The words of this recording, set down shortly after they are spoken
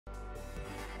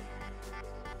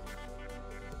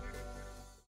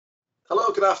Hello,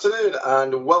 good afternoon,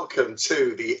 and welcome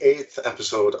to the 8th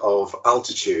episode of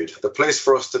Altitude, the place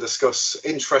for us to discuss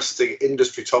interesting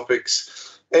industry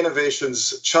topics,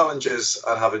 innovations, challenges,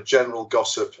 and have a general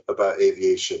gossip about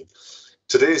aviation.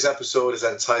 Today's episode is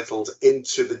entitled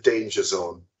Into the Danger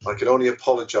Zone. I can only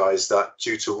apologise that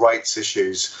due to rights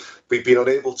issues, we've been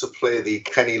unable to play the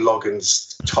Kenny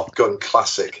Loggins Top Gun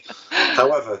classic.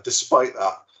 However, despite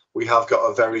that, we have got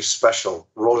a very special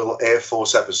Royal Air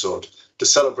Force episode to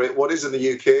celebrate what is in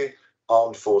the UK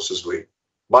Armed Forces Week.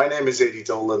 My name is Aidy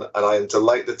Dolan, and I am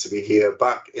delighted to be here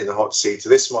back in the hot seat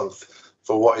this month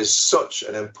for what is such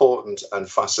an important and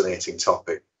fascinating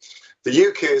topic. The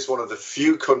UK is one of the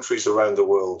few countries around the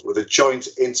world with a joint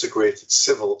integrated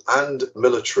civil and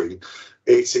military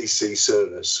ATC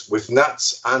service, with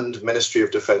NATS and Ministry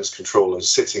of Defence controllers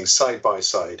sitting side by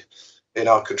side in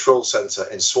our control centre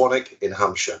in Swanwick in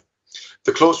Hampshire.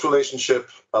 The close relationship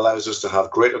allows us to have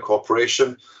greater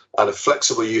cooperation and a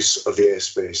flexible use of the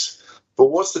airspace. But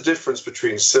what's the difference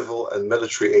between civil and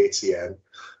military ATM,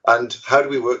 and how do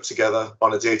we work together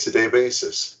on a day-to-day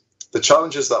basis? The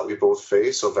challenges that we both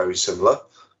face are very similar: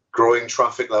 growing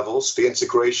traffic levels, the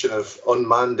integration of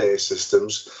unmanned air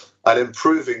systems, and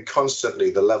improving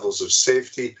constantly the levels of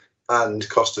safety and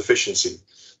cost efficiency.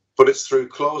 But it's through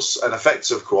close and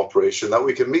effective cooperation that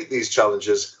we can meet these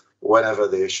challenges whenever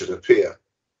they should appear.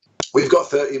 We've got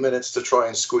 30 minutes to try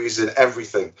and squeeze in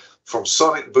everything from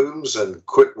sonic booms and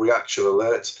quick reaction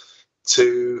alert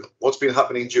to what's been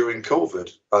happening during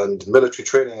COVID and military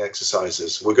training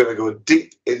exercises. We're going to go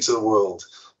deep into the world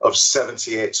of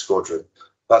 78 Squadron.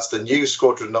 That's the new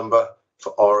squadron number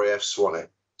for RAF Swanwick.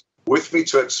 With me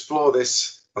to explore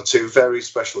this are two very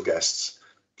special guests.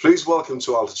 Please welcome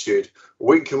to Altitude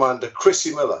Wing Commander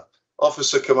Chrissy Miller,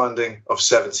 Officer Commanding of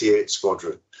 78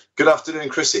 Squadron. Good afternoon,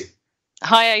 Chrissy.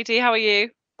 Hi, AD. How are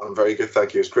you? I'm very good,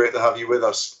 thank you. It's great to have you with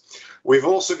us. We've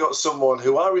also got someone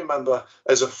who I remember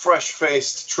as a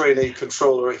fresh-faced trainee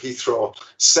controller at Heathrow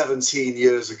 17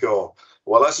 years ago.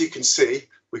 Well, as you can see,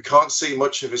 we can't see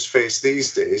much of his face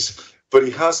these days, but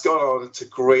he has gone on to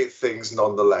great things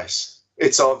nonetheless.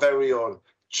 It's our very own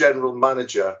General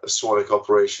Manager of Swanwick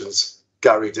Operations,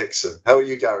 Gary Dixon. How are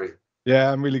you, Gary?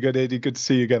 Yeah, I'm really good, Aidy. Good to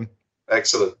see you again.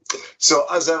 Excellent. So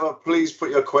as ever, please put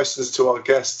your questions to our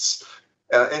guests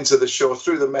into the show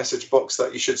through the message box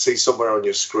that you should see somewhere on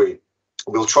your screen.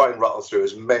 We'll try and rattle through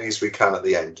as many as we can at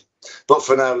the end. But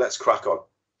for now, let's crack on.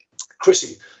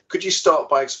 Chrissy, could you start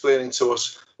by explaining to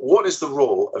us what is the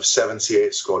role of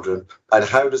 78 Squadron and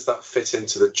how does that fit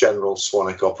into the general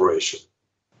Swanwick operation?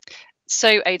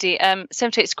 So, AD,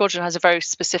 78 Squadron has a very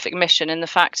specific mission in the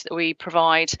fact that we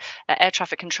provide air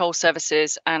traffic control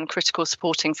services and critical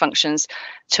supporting functions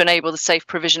to enable the safe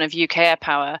provision of UK air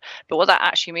power. But what that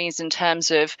actually means in terms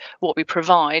of what we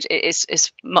provide is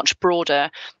much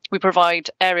broader. We provide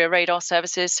area radar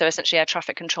services, so essentially air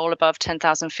traffic control above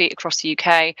 10,000 feet across the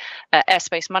UK,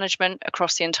 airspace management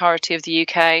across the entirety of the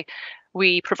UK.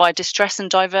 We provide distress and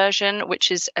diversion,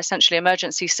 which is essentially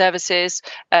emergency services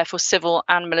for civil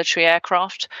and military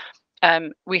aircraft.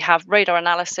 We have radar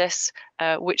analysis,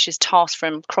 which is tasked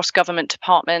from cross-government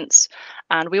departments.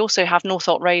 And we also have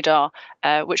Northolt Radar,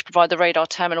 which provide the radar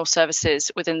terminal services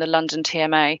within the London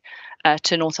TMA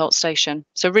to Northolt Station.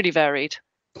 So really varied.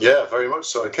 Yeah, very much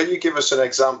so. Can you give us an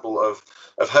example of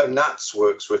how NATS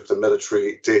works with the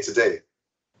military day-to-day?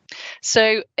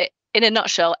 So in a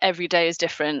nutshell, every day is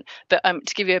different. But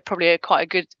to give you probably quite a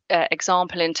good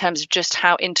example in terms of just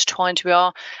how intertwined we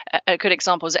are, a good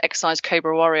example is exercise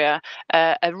Cobra Warrior,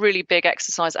 a really big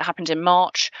exercise that happened in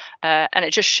March. And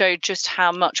it just showed just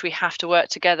how much we have to work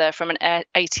together from an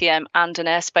ATM and an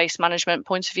airspace management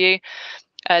point of view.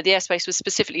 The airspace was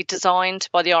specifically designed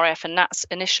by the RAF and NATS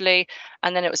initially,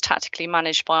 and then it was tactically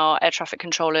managed by our air traffic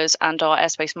controllers and our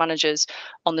airspace managers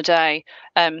on the day.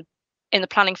 In the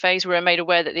planning phase, we were made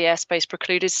aware that the airspace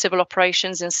precluded civil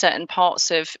operations in certain parts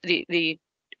of the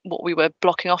what we were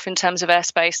blocking off in terms of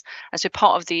airspace. And so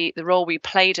part of the role we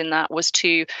played in that was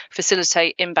to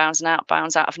facilitate inbounds and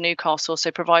outbounds out of Newcastle,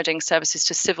 so providing services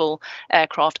to civil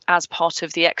aircraft as part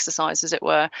of the exercise, as it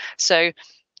were. So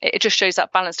it just shows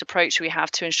that balanced approach we have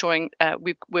to ensuring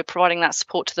we're providing that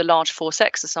support to the large force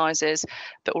exercises,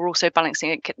 but we're also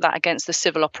balancing that against the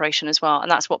civil operation as well.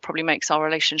 And that's what probably makes our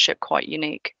relationship quite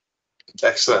unique.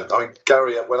 Excellent. I mean,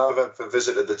 Gary, when I've ever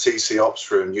visited the TC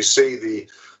Ops room, you see the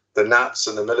NATS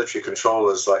and the military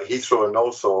controllers like Heathrow and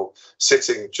Northolt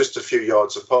sitting just a few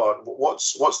yards apart.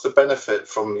 What's the benefit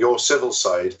from your civil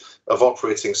side of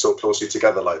operating so closely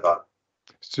together like that?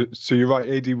 So you're right,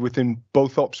 AD, within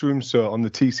both ops rooms. So on the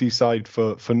TC side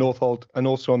for Northolt, and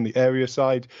also on the area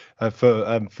side for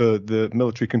the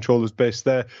military controllers based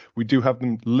there, we do have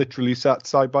them literally sat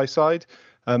side by side.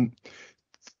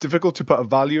 It's difficult to put a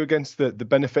value against the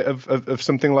benefit of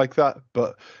something like that,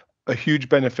 but a huge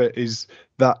benefit is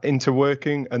that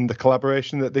interworking and the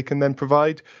collaboration that they can then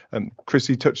provide.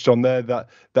 Chrissy touched on there that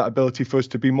ability for us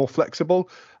to be more flexible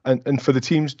and for the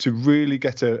teams to really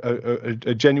get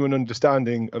a genuine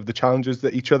understanding of the challenges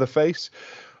that each other face,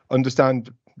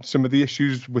 understand some of the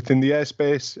issues within the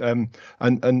airspace,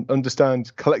 and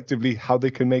understand collectively how they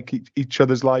can make each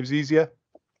other's lives easier.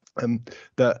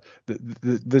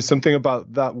 There's something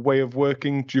about that way of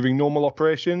working during normal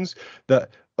operations that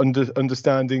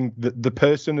understanding the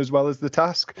person as well as the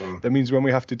task. That means when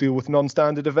we have to deal with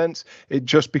non-standard events, it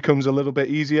just becomes a little bit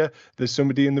easier. There's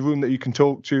somebody in the room that you can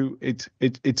talk to.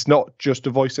 It's not just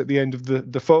a voice at the end of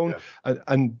the phone,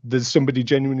 and there's somebody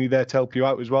genuinely there to help you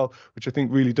out as well, which I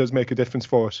think really does make a difference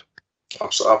for us.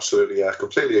 Absolutely, yeah,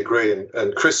 completely agree.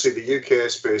 And Chrissy, the UK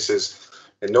airspace is,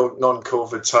 in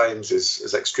non-COVID times,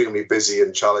 is extremely busy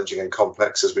and challenging and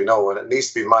complex, as we know, and it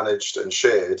needs to be managed and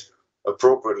shared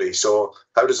appropriately. So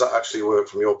how does that actually work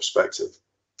from your perspective?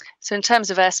 So in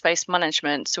terms of airspace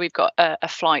management, so we've got a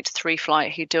three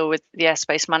flight who deal with the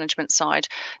airspace management side.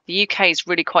 The UK is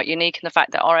really quite unique in the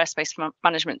fact that our airspace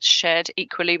management is shared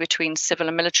equally between civil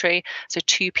and military. So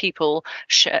two people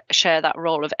share that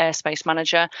role of airspace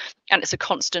manager, and it's a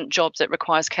constant job that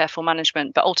requires careful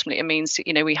management. But ultimately, it means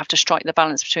we have to strike the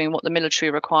balance between what the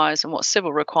military requires and what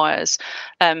civil requires.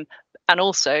 And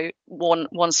also,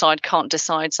 one side can't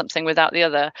decide something without the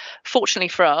other. Fortunately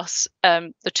for us,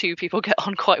 the two people get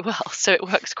on quite well, so it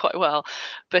works quite well.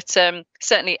 But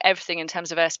certainly everything in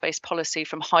terms of airspace policy,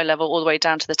 from high level all the way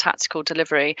down to the tactical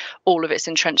delivery, all of it's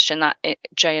entrenched in that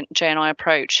J&I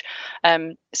approach.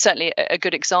 Certainly a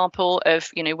good example of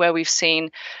where we've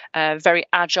seen very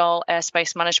agile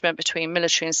airspace management between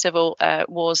military and civil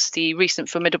was the recent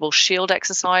Formidable Shield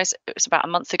exercise. It was about a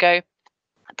month ago.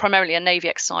 Primarily a Navy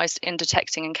exercise in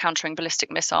detecting and countering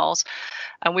ballistic missiles.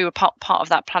 And we were part of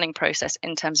that planning process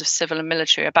in terms of civil and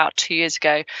military about 2 years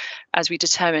ago, as we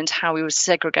determined how we would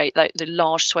segregate the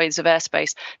large swathes of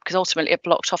airspace, because ultimately it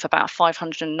blocked off about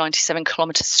 597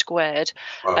 kilometres squared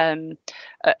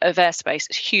of airspace.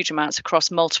 It's huge amounts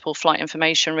across multiple flight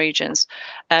information regions.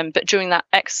 But during that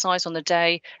exercise on the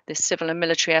day, the civil and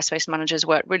military airspace managers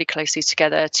worked really closely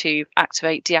together to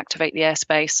activate, deactivate the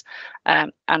airspace,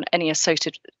 and any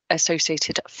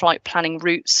associated flight planning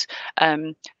routes.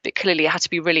 But clearly it had to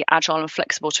be really agile and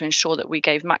flexible to ensure that we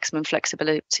gave maximum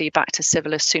flexibility back to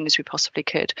civil as soon as we possibly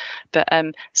could. But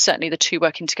certainly the two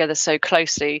working together so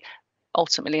closely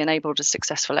ultimately enabled a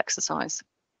successful exercise.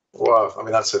 Wow, I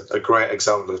mean, that's a great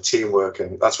example of teamwork,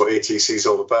 and that's what ATC is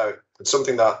all about. And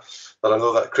something that I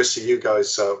know that, Chrissy, you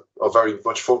guys are very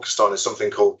much focused on is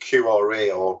something called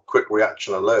QRA, or Quick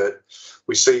Reaction Alert.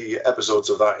 We see episodes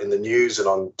of that in the news and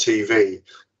on TV.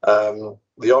 The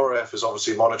RAF is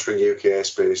obviously monitoring UK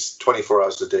airspace 24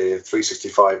 hours a day,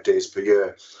 365 days per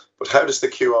year. But how does the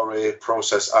QRA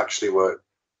process actually work?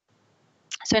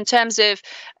 So in terms of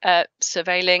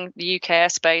surveilling the UK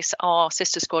airspace, our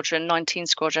sister squadron, 19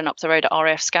 Squadron, up the road at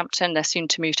RAF Scampton, they're soon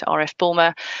to move to RAF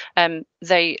Bulmer.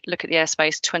 They look at the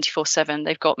airspace 24/7.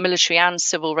 They've got military and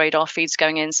civil radar feeds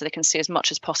going in so they can see as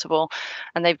much as possible.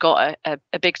 And they've got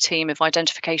a big team of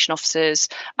identification officers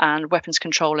and weapons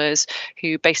controllers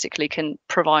who basically can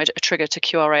provide a trigger to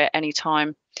QRA at any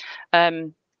time.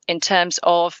 In terms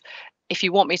of, if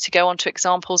you want me to go on to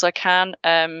examples, I can.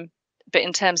 But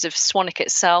in terms of Swanwick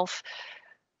itself,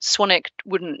 Swanwick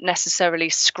wouldn't necessarily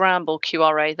scramble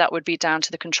QRA. That would be down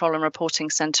to the control and reporting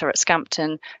centre at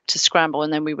Scampton to scramble,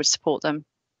 and then we would support them.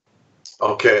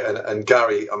 Okay, and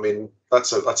Gary, I mean,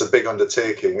 that's a big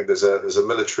undertaking. There's a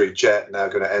military jet now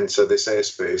going to enter this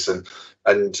airspace,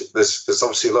 and there's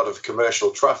obviously a lot of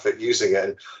commercial traffic using it.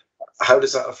 And how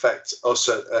does that affect us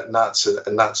at NATS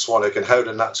and NATS Swanwick, and how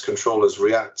do NATS controllers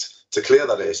react to clear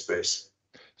that airspace?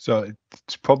 So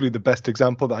it's probably the best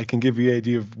example that I can give you, AD,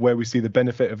 of where we see the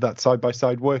benefit of that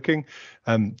side-by-side working.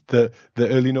 The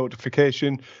early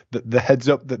notification, the heads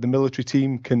up that the military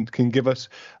team can give us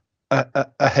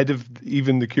ahead of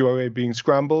even the QRA being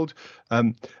scrambled.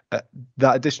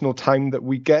 That additional time that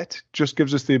we get just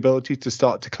gives us the ability to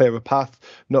start to clear a path,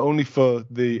 not only for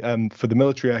the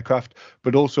military aircraft,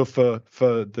 but also for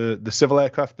the civil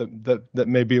aircraft that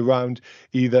may be around,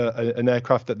 either an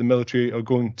aircraft that the military are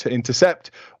going to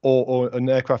intercept or an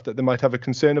aircraft that they might have a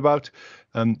concern about.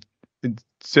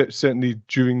 certainly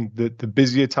during the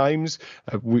busier times,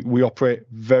 we operate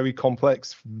very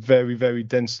complex, very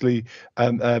densely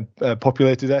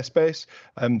populated airspace.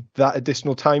 That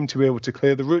additional time to be able to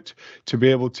clear the route, to be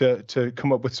able to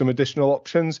come up with some additional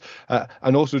options,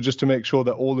 and also just to make sure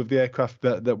that all of the aircraft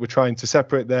that we're trying to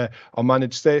separate there are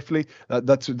managed safely.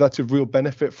 That's a real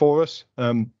benefit for us.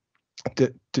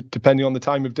 Depending on the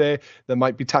time of day, there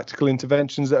might be tactical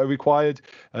interventions that are required,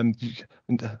 and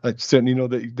I certainly know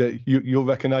that you'll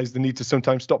recognise the need to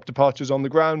sometimes stop departures on the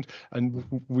ground, and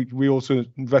we also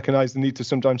recognise the need to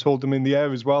sometimes hold them in the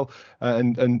air as well,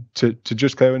 and to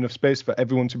just clear enough space for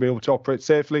everyone to be able to operate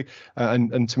safely,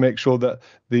 and to make sure that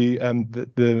the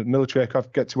military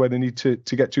aircraft get to where they need to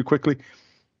get to quickly.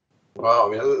 Well,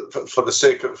 I mean, for the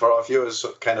sake of, for our viewers'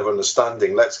 kind of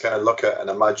understanding, let's kind of look at an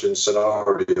imagined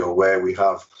scenario where we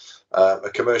have a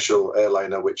commercial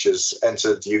airliner which has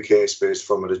entered UK airspace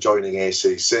from an adjoining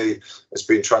ACC. It's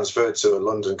been transferred to a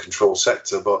London control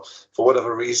sector, but for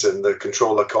whatever reason, the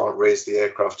controller can't raise the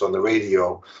aircraft on the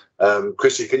radio.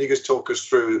 Chrissy, can you just talk us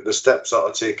through the steps that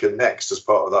are taken next as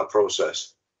part of that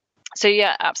process? So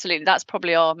yeah, absolutely. That's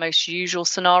probably our most usual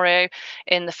scenario,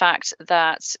 in the fact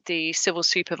that the civil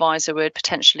supervisor would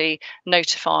potentially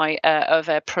notify of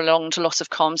a prolonged loss of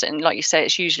comms. And like you say,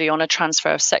 it's usually on a transfer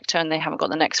of sector and they haven't got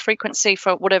the next frequency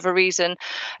for whatever reason.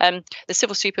 The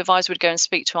civil supervisor would go and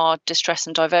speak to our distress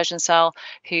and diversion cell,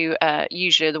 who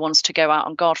usually are the ones to go out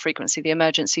on guard frequency, the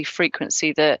emergency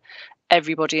frequency that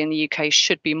everybody in the UK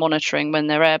should be monitoring when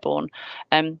they're airborne.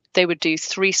 They would do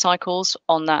 3 cycles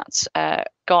on that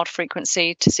guard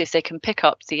frequency to see if they can pick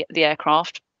up the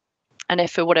aircraft. And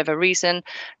if for whatever reason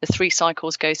the 3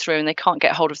 cycles go through and they can't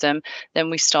get hold of them, then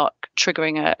we start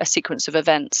triggering a sequence of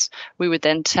events. We would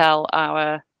then tell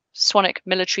our Swanwick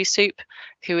military soup,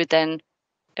 who would then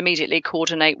immediately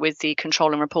coordinate with the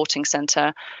control and reporting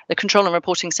centre. The control and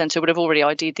reporting centre would have already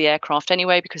ID'd the aircraft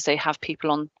anyway, because they have people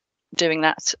on doing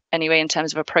that anyway in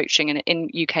terms of approaching in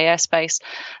UK airspace,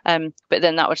 but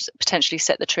then that would potentially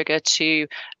set the trigger to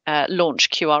launch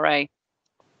QRA.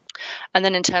 And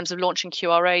then in terms of launching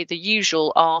QRA, the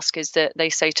usual ask is that they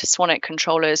say to Swanwick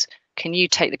controllers, can you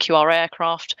take the QRA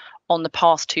aircraft on the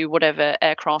path to whatever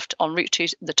aircraft en route to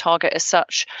the target as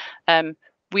such.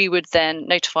 We would then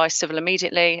notify civil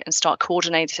immediately and start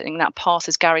coordinating that path,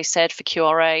 as Gary said, for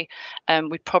QRA.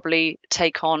 We'd probably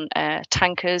take on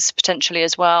tankers potentially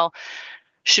as well,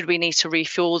 should we need to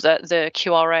refuel the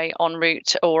QRA en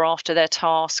route or after their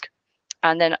task.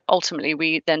 And then ultimately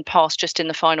we then pass just in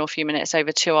the final few minutes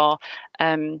over to our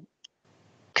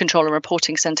control and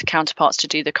reporting centre counterparts to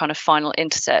do the kind of final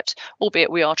intercept, albeit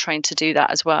we are trained to do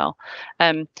that as well.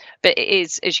 But it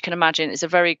is, as you can imagine, it's a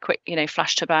very quick,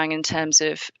 flash to bang in terms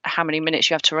of how many minutes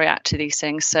you have to react to these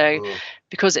things. So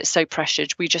because it's so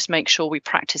pressured, we just make sure we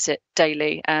practice it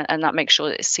daily, and that makes sure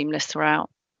that it's seamless throughout.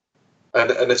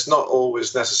 And it's not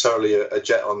always necessarily a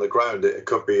jet on the ground. It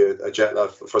could be a jet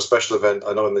that for a special event.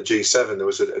 I know in the G7 there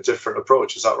was a different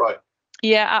approach. Is that right?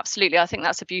 Yeah, absolutely. I think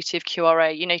that's the beauty of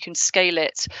QRA. You can scale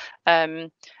it and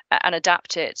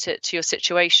adapt it to your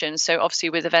situation. So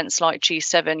obviously with events like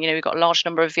G7, we've got a large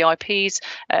number of VIPs,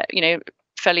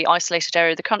 fairly isolated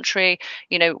area of the country.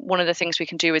 One of the things we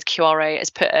can do with QRA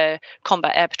is put a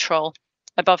combat air patrol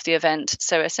above the event.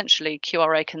 So essentially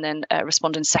QRA can then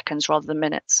respond in seconds rather than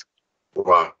minutes.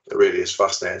 Wow, it really is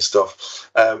fascinating stuff.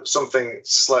 Something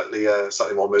slightly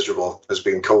more miserable has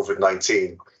been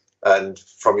COVID-19. And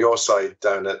from your side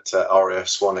down at RAF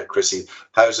Swanwick, Chrissy,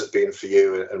 how's it been for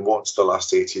you, and what's the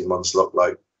last 18 months look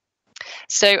like?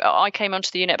 So I came onto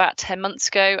the unit about 10 months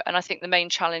ago, and I think the main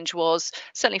challenge was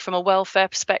certainly from a welfare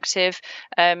perspective.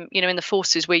 In the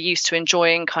forces, we're used to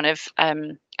enjoying kind of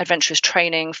adventurous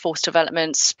training, force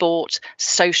development, sport,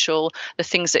 social, the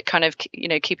things that kind of,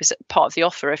 keep us part of the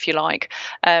offer, if you like.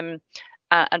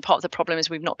 And part of the problem is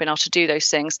we've not been able to do those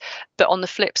things. But on the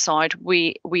flip side,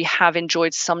 we have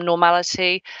enjoyed some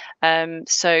normality.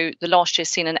 So the last year's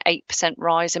seen an 8%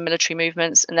 rise in military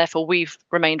movements, and therefore we've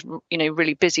remained,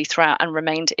 really busy throughout and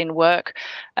remained in work.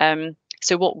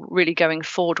 So what really going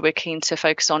forward we're keen to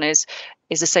focus on is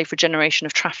a safer generation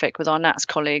of traffic with our NATS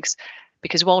colleagues,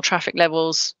 because while traffic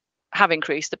levels have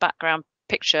increased, the background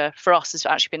picture for us has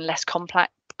actually been less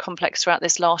complex throughout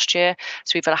this last year.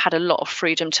 So we've had a lot of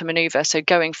freedom to manoeuvre. So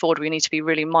going forward, we need to be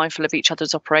really mindful of each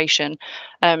other's operation.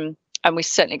 And we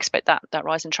certainly expect that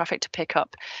rise in traffic to pick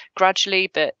up gradually,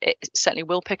 but it certainly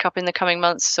will pick up in the coming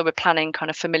months. So we're planning kind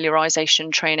of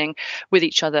familiarisation training with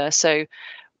each other. So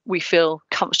we feel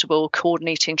comfortable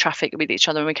coordinating traffic with each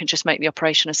other, and we can just make the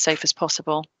operation as safe as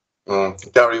possible.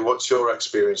 Gary, what's your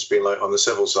experience been like on the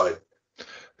civil side?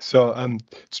 So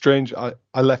strange. I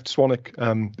left Swanwick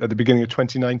at the beginning of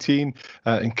 2019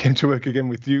 and came to work again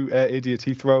with you, AD, at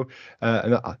Heathrow.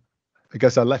 And I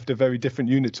guess I left a very different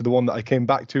unit to the one that I came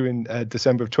back to in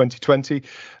December of 2020.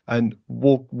 And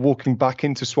walking back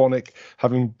into Swanwick,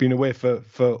 having been away for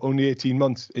only 18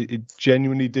 months, it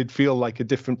genuinely did feel like a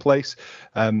different place.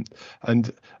 And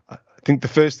I think the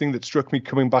first thing that struck me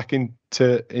coming back into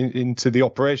the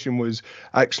operation was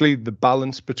actually the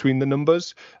balance between the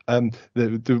numbers.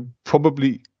 The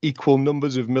probably equal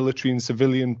numbers of military and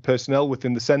civilian personnel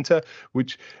within the centre,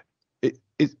 which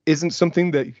it isn't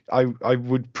something that I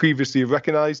would previously have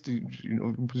recognised. You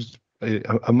know, it was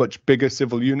a much bigger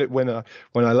civil unit when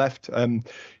I left.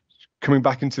 Coming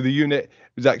back into the unit, it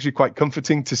was actually quite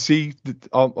comforting to see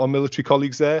our military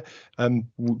colleagues there.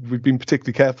 We've been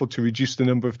particularly careful to reduce the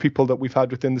number of people that we've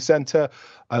had within the centre.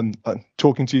 I'm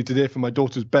talking to you today from my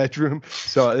daughter's bedroom,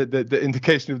 so the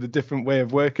indication of the different way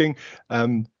of working.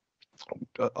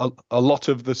 A lot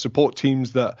of the support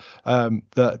teams that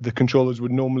the controllers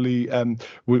would normally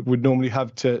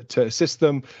have to assist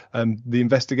them, the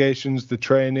investigations, the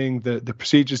training, the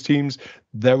procedures teams,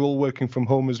 they're all working from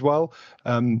home as well.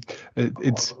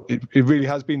 It really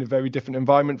has been a very different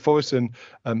environment for us, and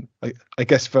I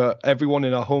guess for everyone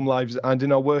in our home lives and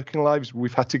in our working lives,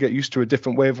 we've had to get used to a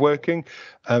different way of working.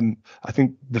 I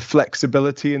think the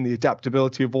flexibility and the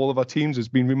adaptability of all of our teams has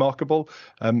been remarkable.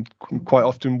 Quite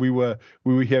often we were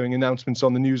hearing announcements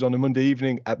on the news on a Monday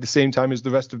evening at the same time as the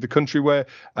rest of the country were,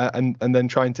 and then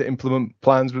trying to implement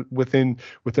plans within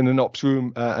an ops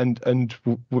room and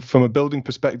from a building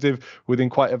perspective within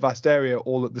quite a vast area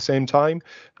all at the same time.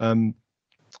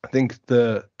 I think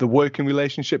the working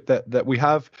relationship that we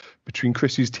have between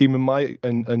Chrissy's team and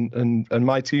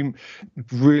my team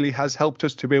really has helped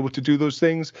us to be able to do those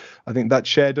things. I think that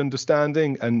shared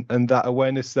understanding and that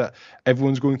awareness that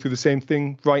everyone's going through the same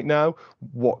thing right now.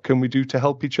 What can we do to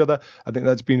help each other? I think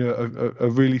that's been a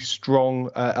really strong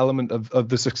element of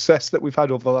the success that we've had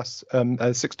over the last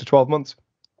 6 to 12 months.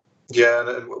 Yeah,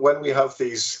 and when we have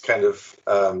these kind of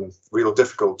real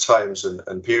difficult times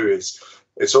and periods,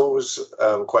 it's always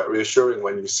quite reassuring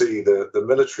when you see the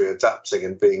military adapting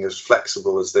and being as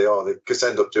flexible as they are. They just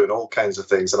end up doing all kinds of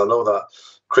things. And I know that,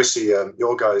 Chrissy,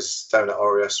 your guys down at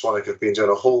RAF Swanwick have been doing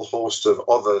a whole host of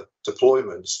other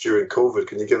deployments during COVID.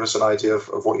 Can you give us an idea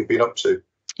of what you've been up to?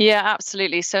 Yeah,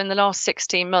 absolutely. So in the last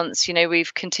 16 months,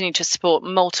 we've continued to support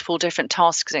multiple different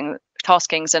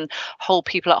taskings and hold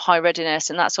people at high readiness,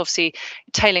 and that's obviously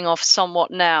tailing off somewhat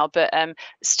now, but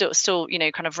still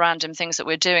kind of random things that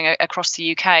we're doing across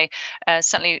the UK.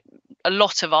 Certainly a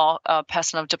lot of our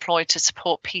personnel have deployed to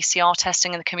support PCR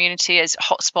testing in the community as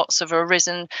hotspots have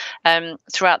arisen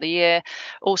throughout the year.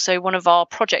 Also, one of our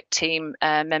project team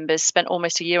members spent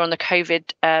almost a year on the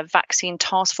COVID vaccine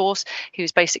task force. He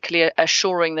was basically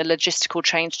assuring the logistical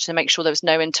change to make sure there was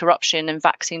no interruption in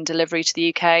vaccine delivery to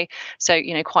the UK. So,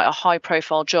 quite a high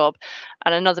profile job.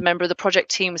 And another member of the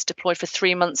project team was deployed for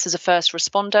 3 months as a first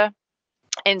responder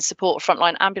in support of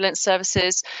frontline ambulance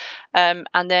services. And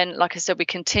then, like I said, we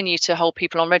continue to hold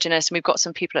people on readiness, and we've got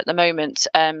some people at the moment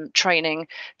training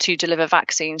to deliver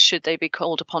vaccines should they be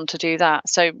called upon to do that.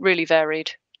 So really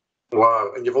varied.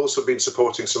 Wow. And you've also been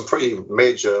supporting some pretty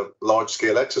major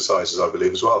large-scale exercises, I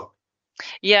believe, as well.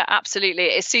 Yeah, absolutely.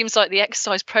 It seems like the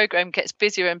exercise program gets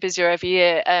busier and busier every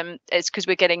year. It's because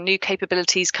we're getting new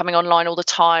capabilities coming online all the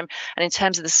time. And in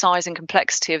terms of the size and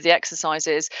complexity of the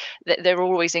exercises, they're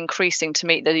always increasing to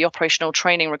meet the operational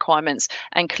training requirements.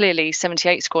 And clearly,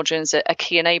 78 Squadron's a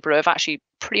key enabler of actually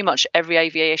pretty much every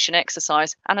aviation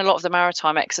exercise and a lot of the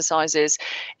maritime exercises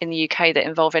in the UK that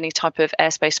involve any type of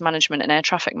airspace management and air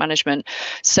traffic management.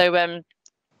 So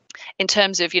in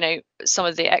terms of some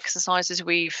of the exercises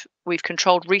we've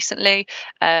controlled recently,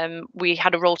 we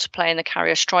had a role to play in the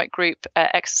carrier strike group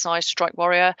exercise Strike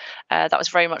Warrior. That was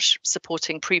very much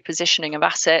supporting pre-positioning of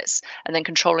assets and then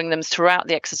controlling them throughout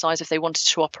the exercise if they wanted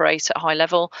to operate at high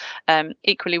level.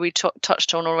 Equally, we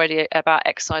touched on already about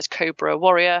exercise Cobra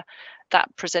Warrior.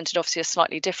 That presented obviously a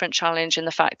slightly different challenge in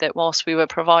the fact that whilst we were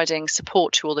providing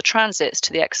support to all the transits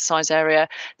to the exercise area,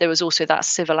 there was also that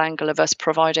civil angle of us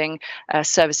providing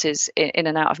services in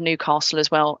and out of Newcastle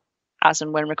as well, as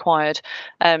and when required.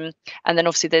 And then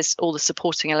obviously there's all the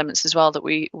supporting elements as well that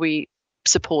we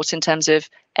support in terms of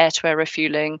air-to-air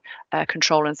refueling,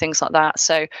 control and things like that.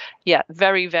 So yeah,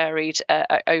 very varied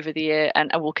over the year and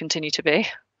will continue to be.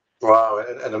 Wow,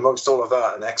 and amongst all of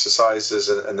that and exercises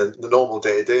and the normal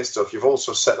day-to-day stuff, you've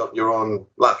also set up your own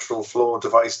lateral flow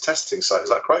device testing site, is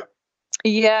that correct?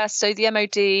 Yeah, so the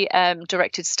MOD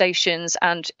directed stations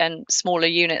and smaller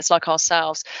units like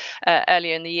ourselves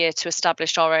earlier in the year to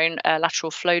establish our own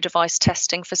lateral flow device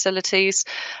testing facilities.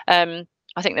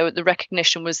 I think the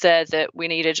recognition was there that we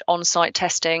needed on-site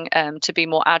testing to be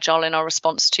more agile in our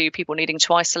response to people needing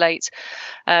to isolate.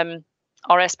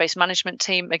 Our airspace management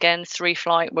team, again,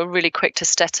 3Flight, were really quick to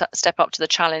step up to the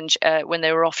challenge when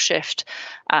they were off shift.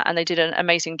 And they did an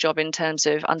amazing job in terms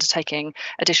of undertaking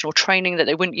additional training that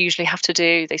they wouldn't usually have to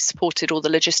do. They supported all the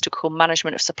logistical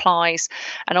management of supplies.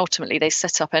 And ultimately, they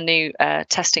set up a new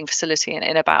testing facility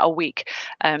in about a week,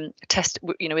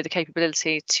 with the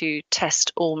capability to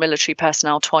test all military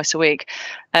personnel twice a week.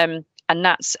 And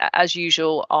NATS, as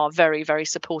usual, are very, very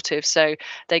supportive. So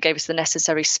they gave us the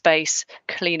necessary space,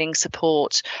 cleaning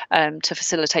support to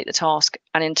facilitate the task.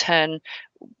 And in turn,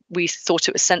 we thought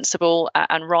it was sensible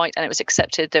and right, and it was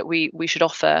accepted that we should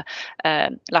offer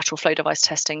lateral flow device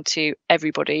testing to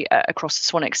everybody across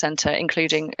the Swanwick Centre,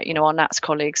 including our NATS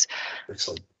colleagues.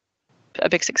 Excellent. A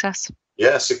big success.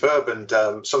 Yeah, superb.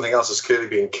 And something else that's clearly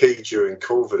been key during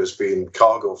COVID has been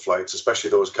cargo flights, especially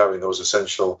those carrying those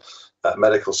essential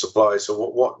medical supplies. So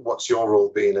what's your role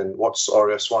been, and what's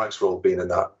RAF Swanwick's role been in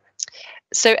that?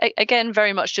 So again,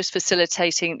 very much just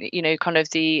facilitating, kind of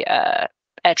the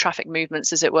air traffic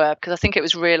movements, as it were, because I think it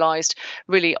was realised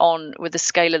really on with the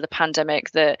scale of the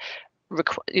pandemic that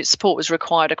support was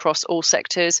required across all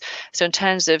sectors. So in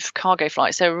terms of cargo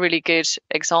flights, they're a really good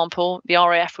example. The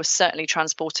RAF was certainly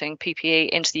transporting PPE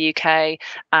into the UK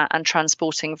and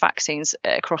transporting vaccines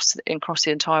across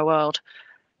the entire world.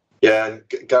 Yeah,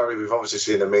 and Gary, we've obviously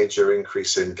seen a major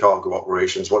increase in cargo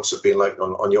operations. What's it been like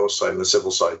on your side, on the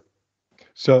civil side?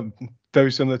 So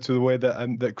very similar to the way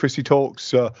that Chrissy talks.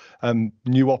 So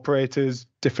new operators,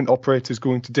 different operators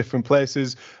going to different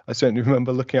places. I certainly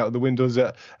remember looking out the windows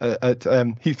at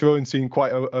Heathrow and seeing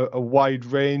quite a wide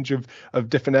range of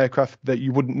different aircraft that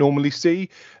you wouldn't normally see.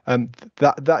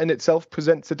 That in itself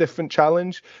presents a different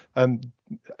challenge.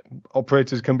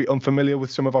 Operators can be unfamiliar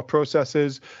with some of our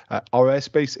processes. Our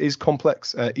airspace is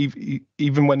complex.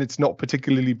 Even when it's not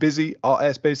particularly busy, our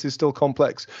airspace is still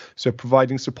complex. So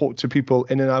providing support to people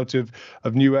in and out of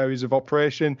new areas of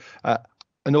operation,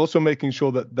 and also making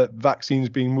sure that vaccines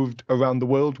being moved around the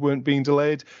world weren't being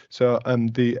delayed. So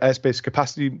the airspace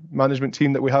capacity management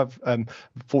team that we have,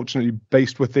 fortunately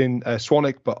based within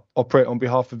Swanwick, but operate on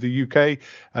behalf of the UK,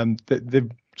 they've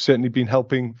certainly been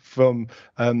helping from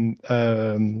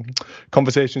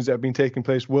conversations that have been taking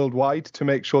place worldwide to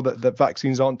make sure that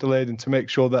vaccines aren't delayed, and to make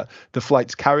sure that the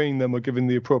flights carrying them are given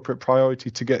the appropriate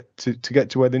priority to get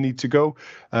to where they need to go.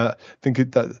 I think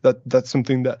that's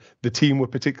something that the team were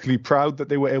particularly proud that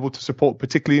they were able to support,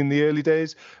 particularly in the early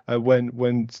days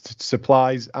when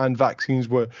supplies and vaccines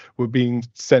were being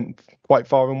sent quite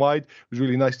far and wide. It was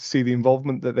really nice to see the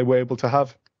involvement that they were able to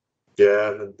have.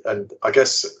 Yeah, and I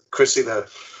guess, Chrissy,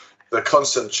 the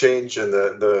constant change and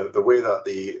the way that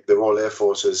the Royal Air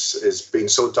Force has been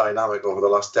so dynamic over the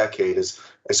last decade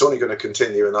it's only going to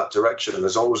continue in that direction, and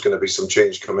there's always going to be some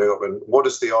change coming up. And what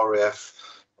does the RAF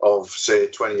of, say,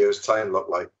 20 years' time look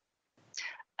like?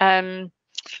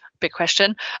 Big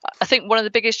question. I think one of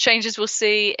the biggest changes we'll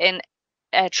see in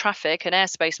air traffic and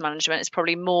airspace management is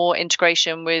probably more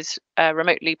integration with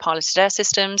remotely piloted air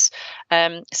systems.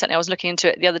 Certainly I was looking into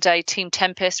it the other day. Team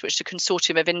Tempest, which is a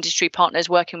consortium of industry partners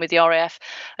working with the RAF,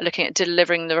 are looking at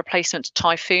delivering the replacement to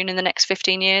Typhoon in the next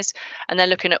 15 years. And they're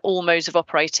looking at all modes of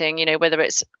operating, whether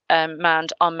it's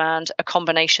manned, unmanned, a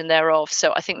combination thereof.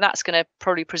 So I think that's going to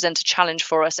probably present a challenge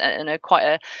for us, and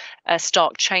quite a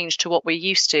stark change to what we're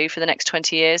used to for the next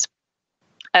 20 years.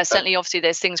 Certainly, obviously,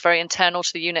 there's things very internal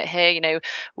to the unit here.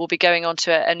 We'll be going on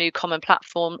to a new common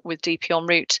platform with DP en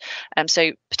route.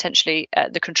 So potentially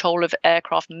the control of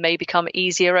aircraft may become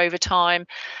easier over time.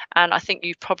 And I think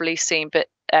you've probably seen, but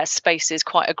space is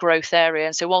quite a growth area.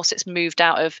 And so whilst it's moved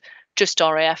out of just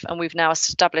RAF, and we've now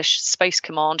established Space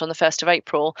Command on the 1st of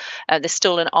April, there's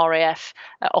still an RAF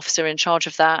officer in charge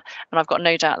of that, and I've got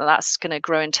no doubt that that's going to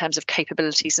grow in terms of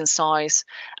capabilities and size,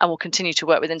 and we'll continue to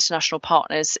work with international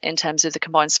partners in terms of the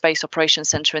Combined Space Operations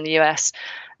Centre in the US.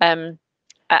 And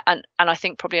I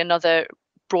think probably another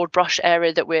broad brush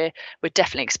area that we're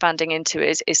definitely expanding into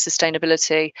is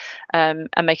sustainability, and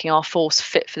making our force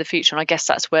fit for the future. And I guess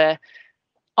that's where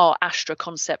our Astra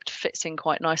concept fits in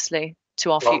quite nicely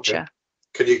to our future.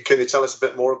 Can you tell us a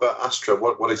bit more about Astra?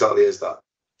 What exactly is that?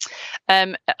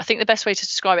 I think the best way to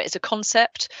describe it is a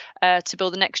concept to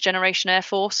build the next generation Air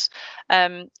Force.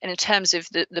 And in terms of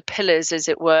the pillars, as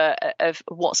it were, of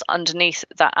what's underneath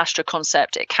that Astra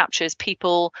concept, it captures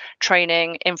people,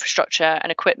 training, infrastructure,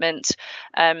 and equipment.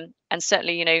 And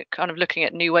certainly, kind of looking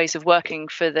at new ways of working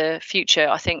for the future.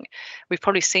 I think we've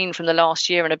probably seen from the last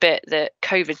year and a bit that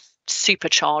COVID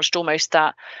supercharged almost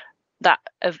that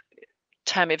of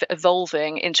term of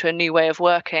evolving into a new way of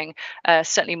working,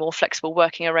 certainly more flexible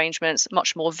working arrangements,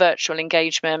 much more virtual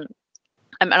engagement.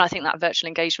 And I think that virtual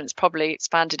engagement's probably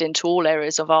expanded into all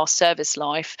areas of our service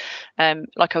life.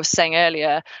 Like I was saying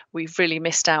earlier, we've really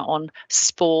missed out on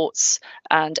sports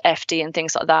and FD and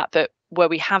things like that. But where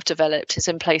we have developed is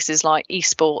in places like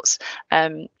esports.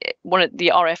 One of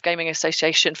the RAF Gaming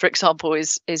Association, for example,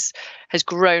 has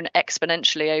grown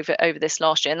exponentially over this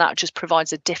last year, and that just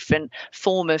provides a different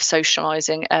form of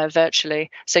socialising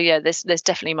virtually. So yeah, there's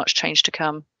definitely much change to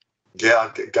come.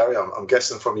 Yeah, Gary, I'm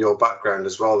guessing from your background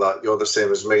as well that you're the same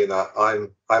as me. That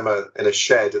I'm in a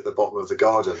shed at the bottom of the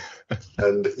garden,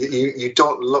 and you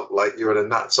don't look like you're in a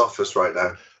NATS office right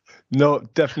now. No,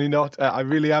 definitely not. I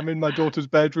really am in my daughter's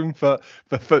bedroom. For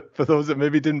those that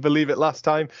maybe didn't believe it last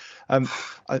time,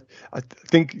 I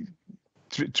think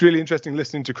it's really interesting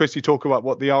listening to Chrissy talk about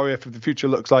what the RAF of the future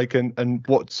looks like and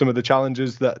what some of the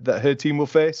challenges that her team will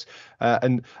face.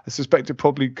 And I suspect it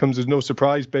probably comes as no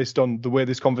surprise based on the way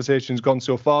this conversation has gone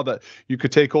so far that you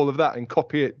could take all of that and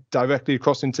copy it directly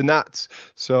across into NATS.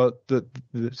 So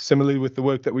similarly with the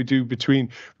work that we do between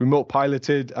remote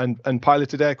piloted and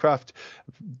piloted aircraft,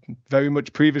 very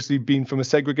much previously been from a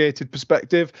segregated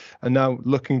perspective, and now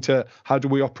looking to how do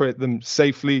we operate them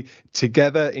safely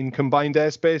together in combined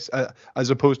airspace as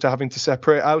opposed to having to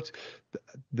separate out.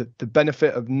 The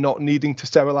benefit of not needing to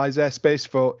sterilize airspace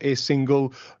for a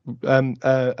single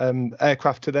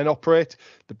aircraft to then operate,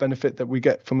 the benefit that we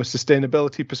get from a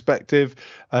sustainability perspective,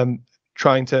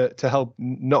 trying to help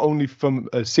not only from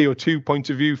a CO2 point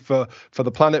of view for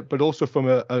the planet, but also from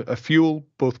a fuel,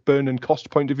 both burn and cost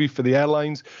point of view for the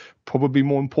airlines, probably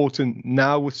more important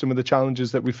now with some of the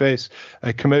challenges that we face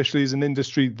commercially as an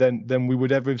industry than we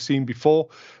would ever have seen before.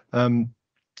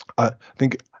 I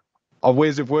think our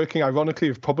ways of working, ironically,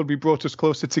 have probably brought us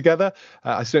closer together.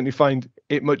 I certainly find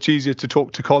it much easier to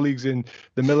talk to colleagues in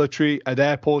the military, at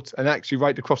airports, and actually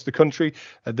right across the country.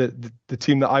 The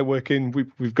team that I work in,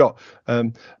 we've got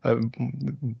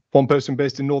one person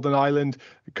based in Northern Ireland,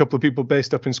 a couple of people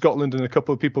based up in Scotland, and a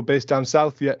couple of people based down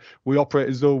south, yet we operate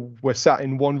as though we're sat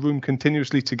in one room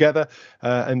continuously together.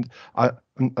 And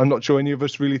I'm not sure any of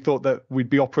us really thought that we'd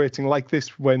be operating like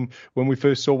this when we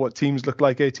first saw what teams looked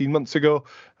like 18 months ago.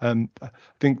 I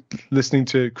think listening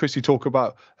to Chrissy talk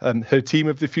about her team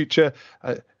of the future,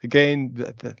 again,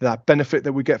 that benefit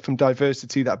that we get from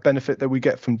diversity, that benefit that we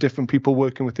get from different people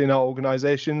working within our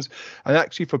organisations, and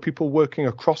actually for people working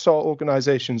across our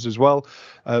organisations as well.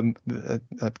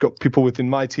 I've got people within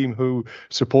my team who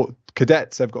support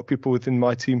cadets. I've got people within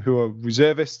my team who are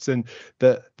reservists, and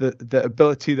the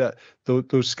ability that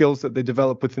those skills that they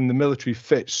develop within the military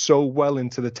fit so well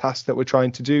into the task that we're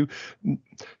trying to do,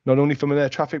 not only from an air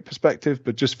traffic perspective,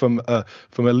 but just from a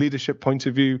leadership point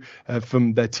of view,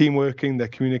 from their team working, their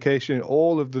communication,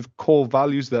 all of the core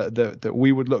values that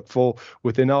we would look for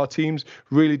within our teams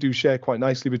really do share quite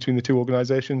nicely between the two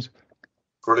organisations.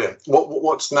 Brilliant.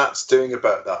 What's NATS doing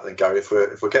about that then, Gary? If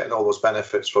we're getting all those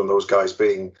benefits from those guys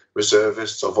being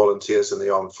reservists or volunteers in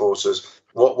the armed forces,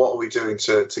 what are we doing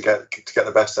to get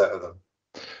the best out of them?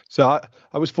 So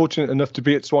I was fortunate enough to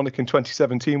be at Swanwick in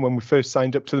 2017 when we first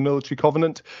signed up to the military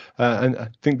covenant, and I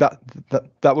think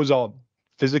that was our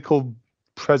physical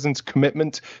presence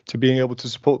commitment to being able to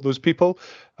support those people.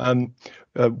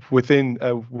 Within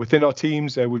our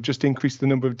teams, we've just increased the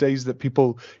number of days that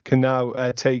people can now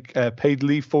take paid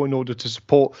leave for in order to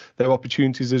support their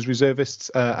opportunities as reservists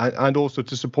and also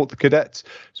to support the cadets.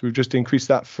 So we've just increased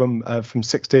that from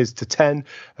 6 days to 10,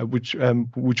 which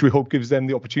we hope gives them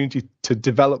the opportunity to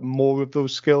develop more of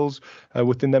those skills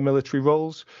within their military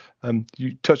roles.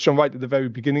 You touched on right at the very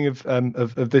beginning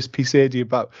of this piece, Adi,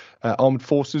 about Armed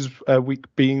Forces Week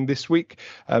being this week.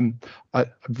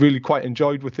 I've really quite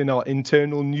enjoyed within our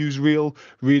internal newsreel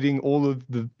reading all of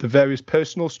the various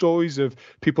personal stories of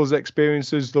people's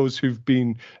experiences, those who've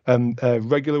been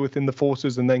regular within the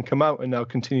forces and then come out and now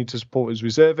continue to support as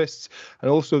reservists, and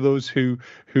also those who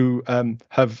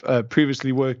have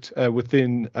previously worked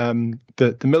within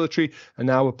the military and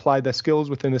now apply their skills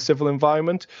within a civil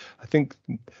environment. I think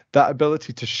that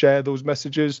ability to share those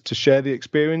messages, to share the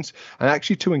experience, and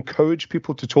actually to encourage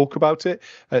people to talk about it.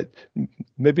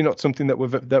 Maybe not something that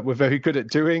we're very good at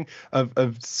doing,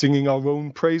 of singing our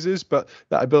own praises, but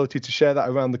that ability to share that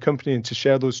around the company and to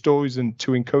share those stories and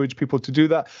to encourage people to do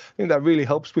that, I think that really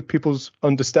helps with people's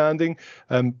understanding.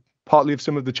 Partly of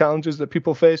some of the challenges that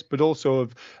people face, but also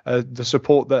of the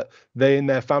support that they and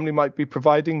their family might be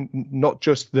providing, not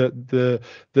just the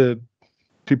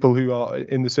people who are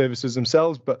in the services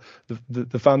themselves, but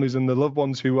the families and the loved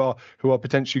ones who are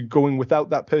potentially going without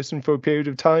that person for a period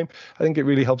of time. I think it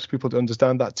really helps people to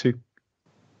understand that too.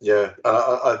 Yeah,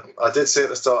 and I did say at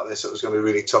the start of this it was going to be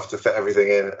really tough to fit everything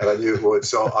in, and I knew it would.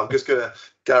 So I'm just going to,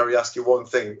 Gary, ask you one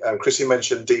thing. Chrissy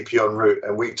mentioned DP en route,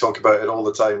 and we talk about it all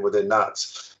the time within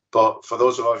NATS. But for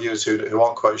those of our viewers who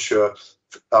aren't quite sure,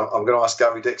 I'm going to ask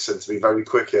Gary Dixon to be very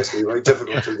quick here. It's going to be very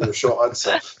difficult to give a short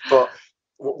answer. But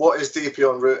what is DP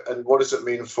en route, and what does it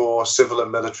mean for civil and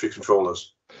military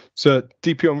controllers? So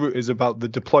DP en route is about the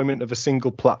deployment of a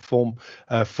single platform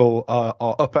for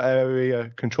our upper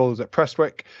area controllers at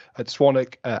Prestwick, at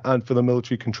Swanwick, and for the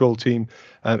military control team.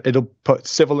 It'll put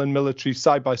civil and military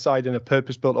side by side in a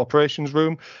purpose-built operations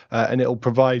room, and it'll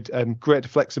provide greater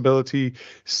flexibility,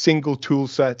 single tool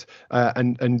set,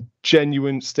 and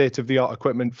genuine state-of-the-art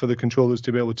equipment for the controllers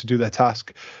to be able to do their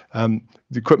task. The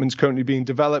equipment's currently being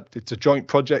developed. It's a joint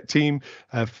project team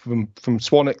from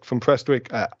Swanwick, from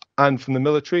Prestwick, and from the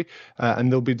military,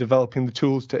 and they'll be developing the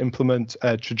tools to implement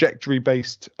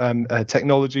trajectory-based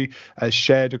technology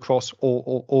shared across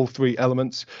all three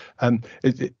elements.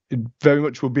 It very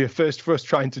much will be a first for us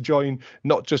trying to join,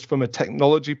 not just from a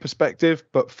technology perspective,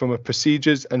 but from a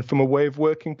procedures and from a way of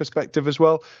working perspective as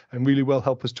well, and really will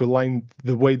help us to align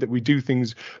the way that we do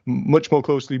things much more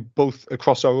closely, both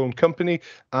across our own company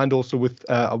and also with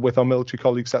our military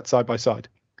colleagues sat side by side.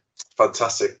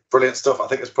 Fantastic. Brilliant stuff. I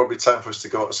think it's probably time for us to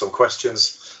go to some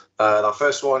questions. And our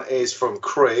first one is from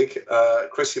Craig.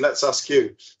 Chrissy, let's ask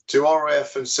you, do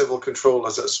RAF and civil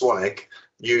controllers at Swanwick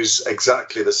use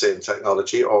exactly the same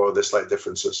technology, or are there slight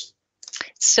differences?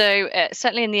 So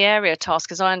certainly in the area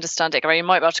task, as I understand it, Gary, you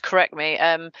might be able to correct me.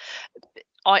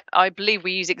 I believe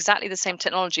we use exactly the same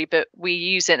technology, but we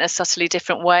use it in a subtly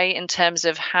different way in terms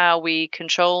of how we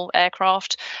control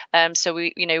aircraft. So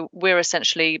we're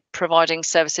essentially providing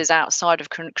services outside of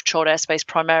controlled airspace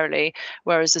primarily,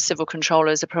 whereas the civil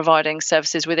controllers are providing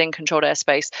services within controlled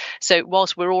airspace. So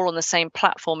whilst we're all on the same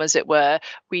platform, as it were,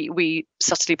 we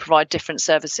subtly provide different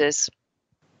services.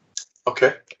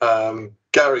 Okay.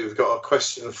 Gary, we've got a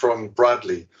question from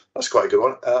Bradley. That's quite a good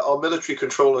one. Are military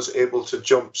controllers able to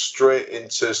jump straight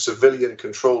into civilian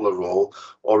controller role,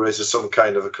 or is there some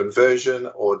kind of a conversion,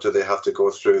 or do they have to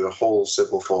go through the whole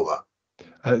civil format?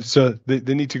 So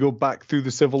they need to go back through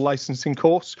the civil licensing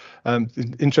course.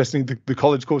 Interestingly, the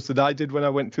college course that I did when I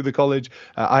went through the college,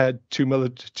 I had two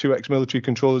ex-military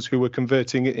controllers who were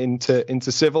converting it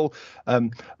into civil.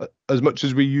 As much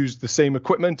as we use the same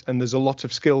equipment, and there's a lot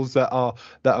of skills that are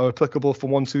applicable from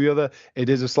one to the other, it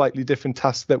is a slightly different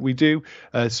task that we do.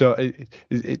 So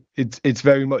it's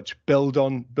very much build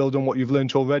on what you've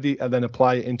learned already, and then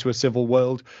apply it into a civil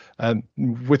world,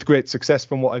 with great success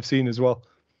from what I've seen as well.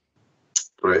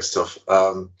 Great stuff.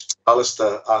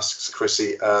 Alistair asks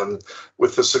Chrissy,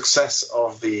 with the success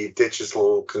of the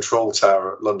digital control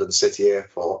tower at London City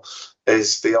Airport,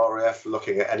 is the RAF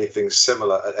looking at anything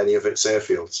similar at any of its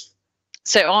airfields?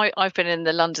 So I've been in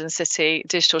the London City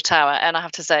Digital Tower, and I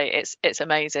have to say it's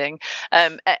amazing.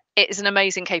 It's an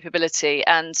amazing capability,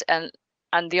 and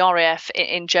the RAF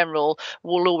in general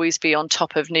will always be on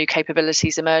top of new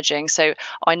capabilities emerging. So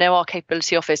I know our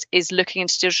capability office is looking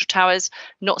into digital towers,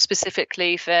 not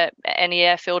specifically for any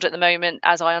airfield at the moment,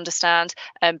 as I understand,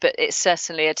 but it's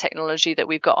certainly a technology that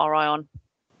we've got our eye on.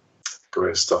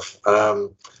 Great stuff.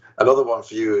 Another one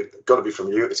for you, got to be from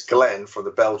you. It's Glenn from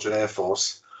the Belgian Air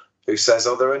Force, who says,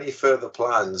 are there any further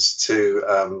plans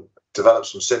to develop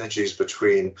some synergies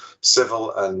between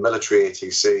civil and military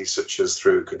ATC, such as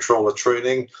through controller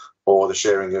training or the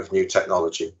sharing of new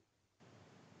technology?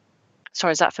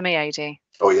 Sorry, is that for me, AD?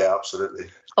 Oh yeah, absolutely.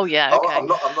 Oh yeah, okay. I'm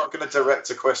not going to direct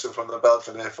a question from the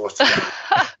Belgian Air Force today.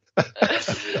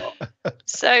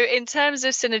 So in terms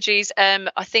of synergies,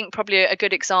 I think probably a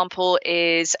good example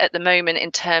is at the moment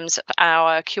in terms of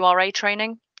our QRA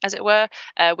training, as it were.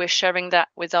 We're sharing that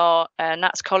with our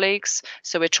NATS colleagues.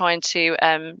 So we're trying to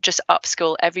just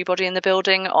upskill everybody in the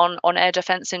building on air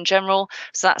defence in general.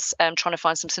 So that's trying to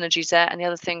find some synergies there. And the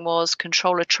other thing was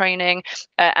controller training.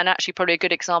 And actually probably a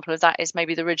good example of that is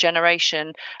maybe the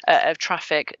regeneration of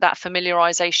traffic, that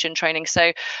familiarisation training.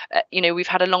 So, we've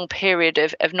had a long period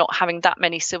of not having that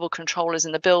many civil controllers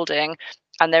in the building.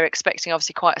 and they're expecting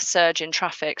obviously quite a surge in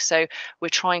traffic. So we're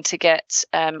trying to get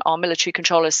our military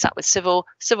controllers sat with civil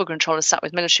controllers sat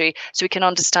with military, so we can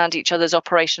understand each other's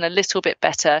operation a little bit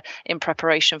better in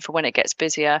preparation for when it gets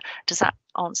busier. Does that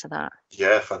answer that?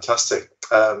 Yeah, fantastic.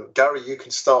 Gary, you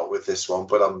can start with this one,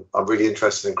 but I'm really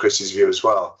interested in Chris's view as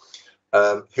well.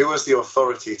 Who has the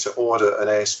authority to order an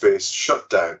airspace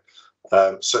shutdown,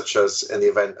 such as in the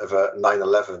event of a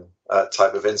 9/11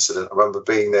 type of incident? I remember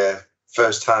being there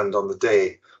firsthand on the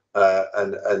day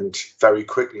and very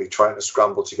quickly trying to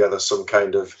scramble together some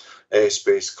kind of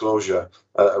airspace closure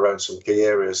around some key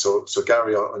areas. So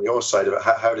Gary, on your side of it,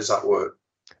 how does that work?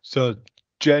 So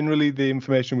generally, the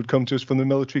information would come to us from the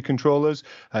military controllers.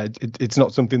 It's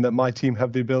not something that my team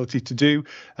have the ability to do.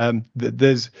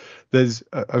 There's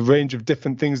a range of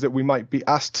different things that we might be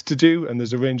asked to do, and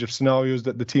there's a range of scenarios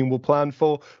that the team will plan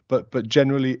for. But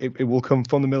generally, it will come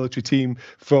from the military team,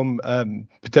 from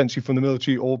potentially from the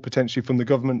military or potentially from the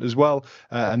government as well.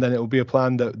 And then it will be a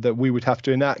plan that we would have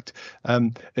to enact.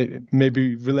 It may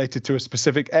be related to a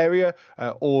specific area,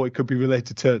 or it could be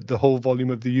related to the whole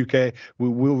volume of the UK. We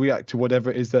will react to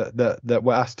whatever it is that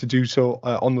we're asked to do so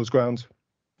on those grounds.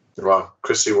 Wow,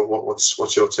 Chrissy,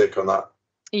 what's your take on that?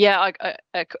 Yeah,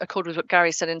 I accord with what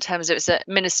Gary said in terms of it's a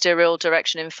ministerial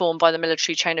direction informed by the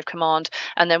military chain of command,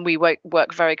 and then we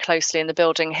work very closely in the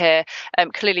building here.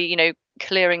 Clearly,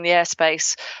 clearing the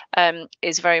airspace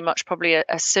is very much probably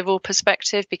a civil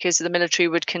perspective, because the military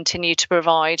would continue to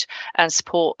provide and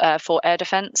support for air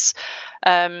defence.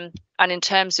 And in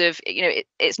terms of,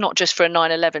 it's not just for a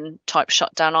 9/11 type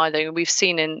shutdown either. We've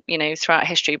seen throughout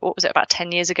history, what was it, about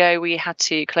 10 years ago, we had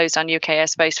to close down UK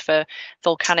airspace for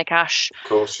volcanic ash. Of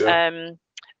course, yeah.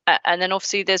 And then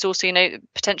obviously there's also,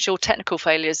 potential technical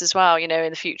failures as well, in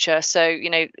the future. So,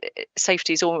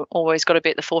 safety's always got to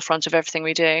be at the forefront of everything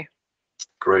we do.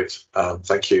 Great,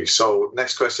 thank you. So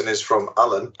next question is from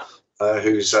Alan,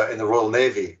 who's in the Royal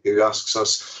Navy, who asks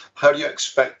us, how do you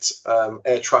expect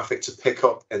air traffic to pick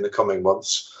up in the coming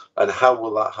months, and how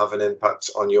will that have an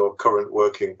impact on your current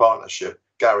working partnership?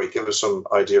 Gary, give us some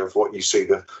idea of what you see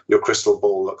your crystal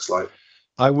ball looks like.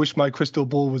 I wish my crystal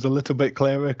ball was a little bit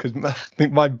clearer, because I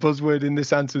think my buzzword in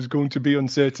this answer is going to be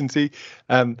uncertainty.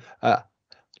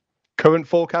 Current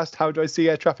forecast, how do I see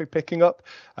air traffic picking up?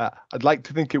 I'd like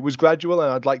to think it was gradual,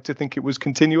 and I'd like to think it was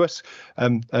continuous.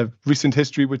 Recent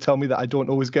history would tell me that I don't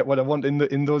always get what I want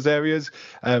in those areas.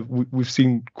 We've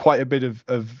seen quite a bit of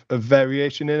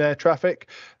variation in air traffic.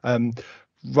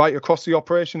 Right across the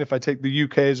operation, if I take the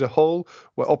UK as a whole,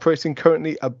 we're operating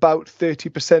currently about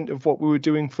 30% of what we were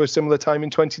doing for a similar time in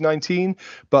 2019,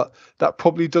 but that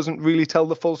probably doesn't really tell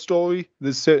the full story.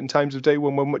 There's certain times of day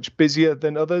when we're much busier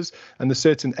than others, and there's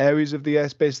certain areas of the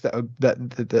airspace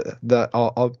that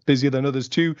are busier than others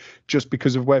too, just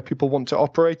because of where people want to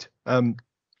operate.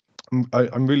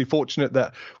 I'm really fortunate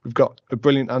that we've got a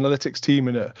brilliant analytics team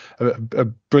and a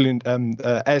brilliant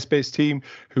airspace team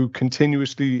who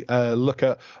continuously look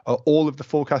at all of the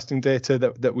forecasting data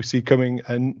that we see coming,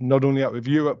 and not only out of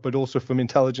Europe, but also from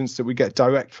intelligence that we get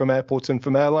direct from airports and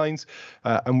from airlines.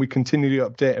 And we continually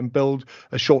update and build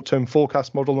a short-term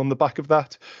forecast model on the back of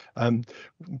that.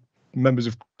 Members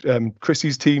of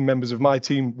Chrissy's team, members of my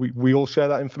team, we all share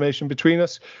that information between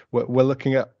us. We're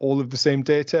looking at all of the same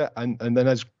data, and then,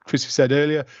 as Chrissy said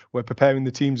earlier, we're preparing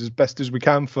the teams as best as we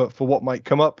can for what might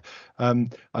come up.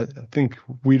 I think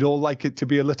we'd all like it to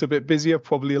be a little bit busier,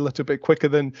 probably a little bit quicker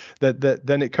than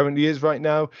it currently is right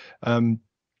now.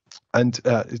 And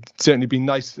it's certainly been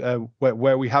nice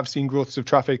where we have seen growths of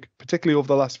traffic, particularly over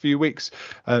the last few weeks.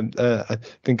 I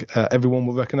think everyone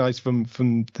will recognise from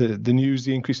the news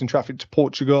the increase in traffic to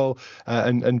Portugal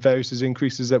and various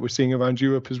increases that we're seeing around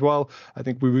Europe as well. I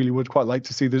think we really would quite like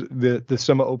to see the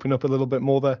summer open up a little bit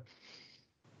more there.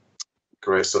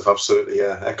 Great stuff, absolutely.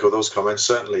 Yeah, echo those comments,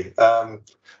 certainly.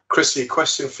 Chrissy,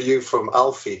 question for you from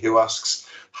Alfie, who asks,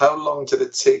 how long did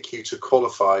it take you to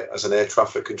qualify as an air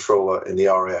traffic controller in the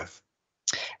RAF?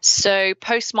 So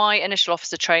post my initial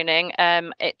officer training,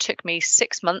 it took me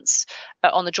 6 months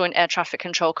on the Joint Air Traffic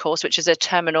Control course, which is a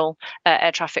terminal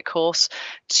air traffic course,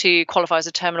 to qualify as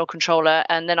a terminal controller.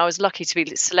 And then I was lucky to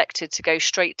be selected to go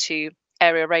straight to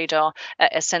area radar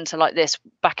at a centre like this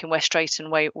back in West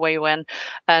Drayton way when.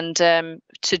 And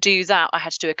to do that, I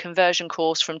had to do a conversion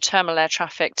course from terminal air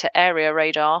traffic to area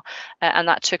radar, and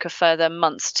that took a further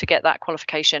month to get that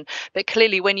qualification. But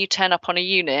clearly, when you turn up on a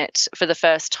unit for the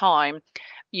first time,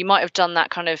 you might have done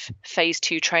that kind of phase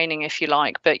 2 training, if you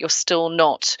like, but you're still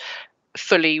not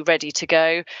fully ready to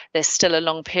go. There's still a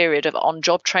long period of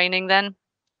on-job training then.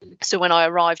 So when I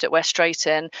arrived at West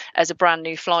Drayton as a brand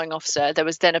new flying officer, there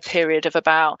was then a period of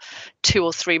about 2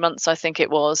 or 3 months, I think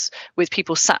it was, with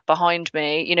people sat behind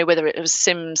me, whether it was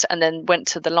sims and then went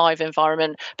to the live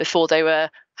environment before they were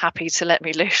happy to let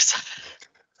me loose.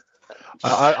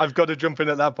 I've got to jump in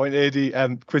at that point,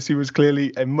 AD. Chrissy was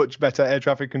clearly a much better air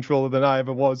traffic controller than I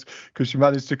ever was, because she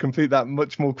managed to complete that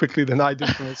much more quickly than I did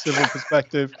from a civil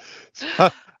perspective.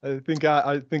 I think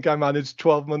I managed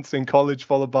 12 months in college,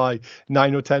 followed by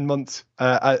 9 or 10 months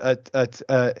at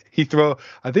Heathrow.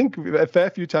 I think a fair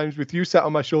few times with you sat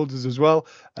on my shoulders as well.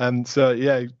 So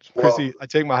yeah, Chrissy, well, I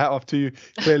take my hat off to you.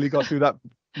 Clearly got through that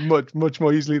much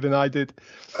more easily than I did.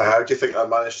 How do you think I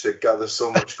managed to gather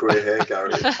so much grey hair,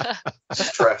 Gary?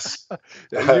 Stress.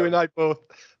 You and I both.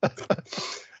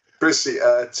 Chrissy,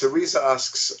 Teresa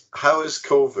asks, how has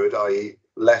COVID, i.e.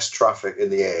 less traffic in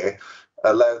the air,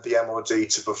 allowed the MOD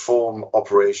to perform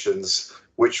operations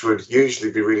which would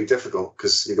usually be really difficult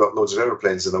because you've got loads of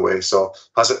aeroplanes in the way? So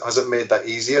has it made that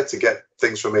easier to get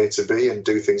things from A to B and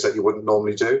do things that you wouldn't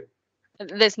normally do?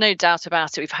 There's no doubt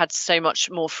about it. We've had so much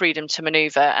more freedom to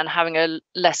maneuver, and having a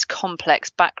less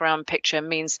complex background picture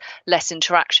means less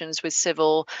interactions with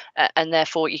civil, and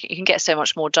therefore you can get so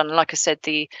much more done. And like I said,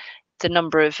 the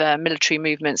number of military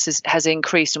movements has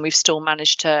increased, and we've still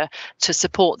managed to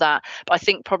support that. But I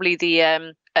think probably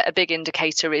a big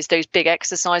indicator is those big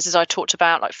exercises I talked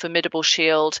about, like Formidable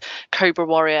Shield, Cobra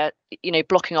Warrior,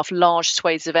 blocking off large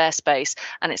swathes of airspace,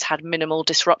 and it's had minimal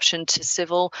disruption to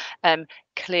civil.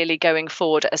 Clearly going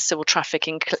forward, as civil traffic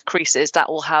increases, that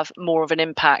will have more of an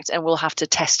impact, and we'll have to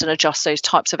test and adjust those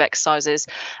types of exercises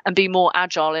and be more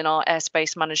agile in our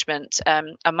airspace management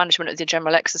and management of the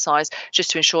general exercise,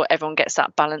 just to ensure everyone gets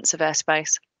that balance of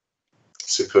airspace.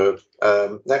 Superb.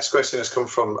 Next question has come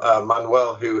from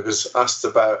Manuel, who has asked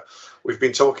about, we've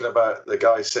been talking about the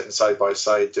guys sitting side by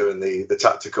side doing the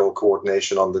tactical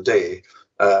coordination on the day,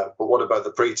 but what about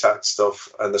the pre-tact stuff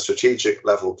and the strategic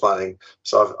level planning?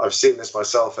 So I've seen this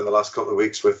myself in the last couple of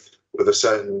weeks with a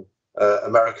certain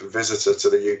American visitor to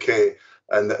the UK,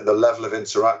 and the level of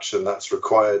interaction that's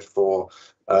required for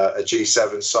a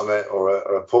G7 summit or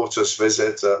a POTUS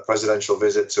visit, a presidential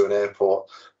visit to an airport,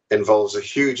 involves a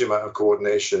huge amount of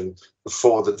coordination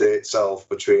before the day itself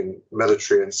between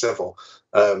military and civil.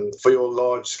 For your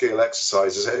large-scale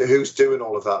exercises, who's doing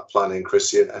all of that planning,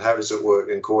 Chrissy, and how does it work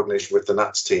in coordination with the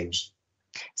NATS teams?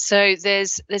 So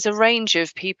there's a range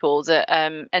of people that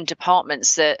and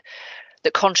departments that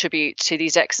contribute to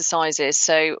these exercises.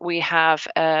 So we have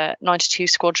 92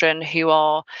 Squadron, who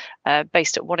are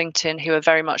based at Waddington, who are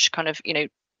very much kind of,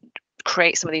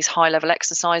 create some of these high level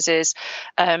exercises.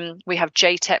 We have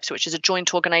JTEPS, which is a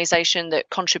joint organization that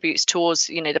contributes towards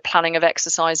the planning of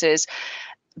exercises.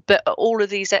 But all of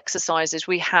these exercises,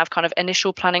 we have kind of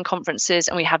initial planning conferences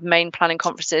and we have main planning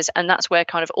conferences, and that's where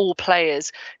kind of all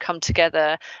players come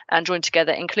together and join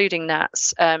together, including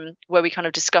NATS, where we kind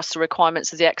of discuss the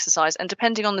requirements of the exercise. And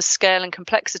depending on the scale and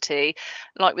complexity,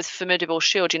 like with Formidable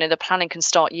Shield, the planning can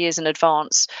start years in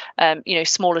advance.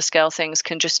 Smaller scale things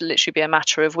can just literally be a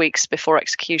matter of weeks before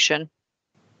execution.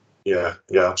 Yeah,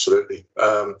 absolutely.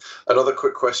 Another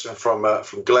quick question from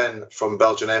Glenn from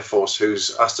Belgian Air Force,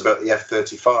 who's asked about the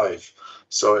F-35.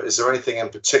 So is there anything in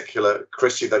particular,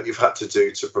 Christy, that you've had to do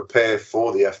to prepare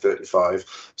for the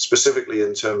F-35, specifically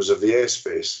in terms of the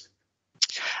airspace?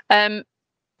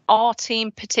 Our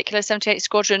team, particular 78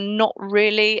 Squadron, not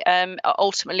really.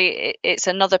 Ultimately, it's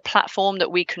another platform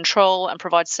that we control and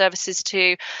provide services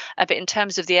to. But in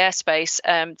terms of the airspace,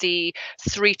 the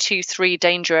 323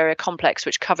 danger area complex,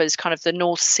 which covers kind of the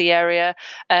North Sea area,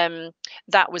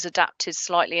 that was adapted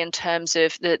slightly in terms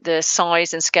of the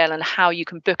size and scale and how you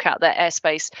can book out that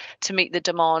airspace to meet the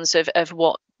demands of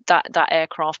what that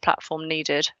aircraft platform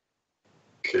needed.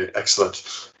 Okay,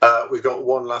 excellent. We've got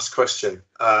one last question,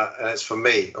 and it's for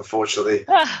me, unfortunately.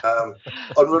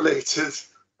 Unrelated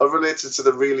to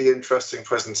the really interesting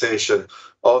presentation,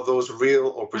 are those real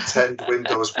or pretend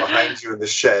windows behind you in the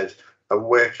shed, and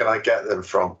where can I get them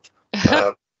from?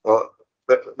 Well,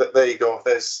 there you go.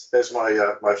 There's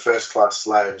my first class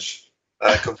lounge,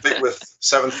 complete with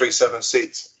 737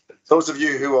 seats. Those of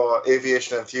you who are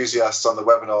aviation enthusiasts on the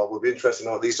webinar will be interested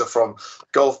in what these are from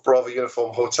Golf Bravo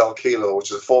Uniform Hotel Kilo,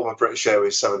 which is a former British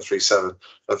Airways 737,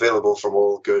 available from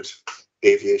all good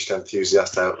aviation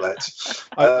enthusiast outlets.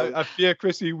 I fear,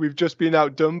 Chrissy, we've just been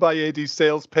outdone by AD's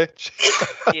sales pitch.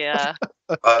 Yeah.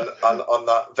 And on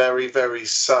that very, very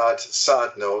sad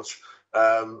note,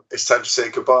 it's time to say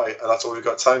goodbye, and that's all we've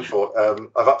got time for.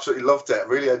 I've absolutely loved it.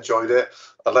 Really enjoyed it.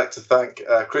 I'd like to thank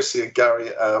Chrissy and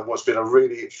Gary. What's been a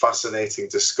really fascinating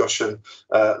discussion.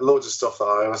 Loads of stuff that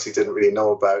I honestly didn't really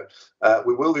know about.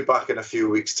 We will be back in a few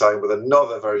weeks' time with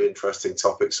another very interesting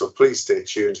topic, so please stay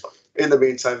tuned. In the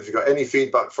meantime, if you've got any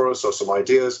feedback for us or some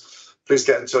ideas, please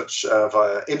get in touch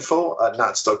via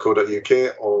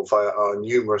info@nats.co.uk or via our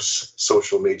numerous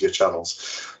social media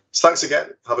channels. So thanks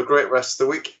again. Have a great rest of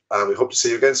the week, and we hope to see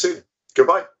you again soon.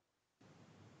 Goodbye.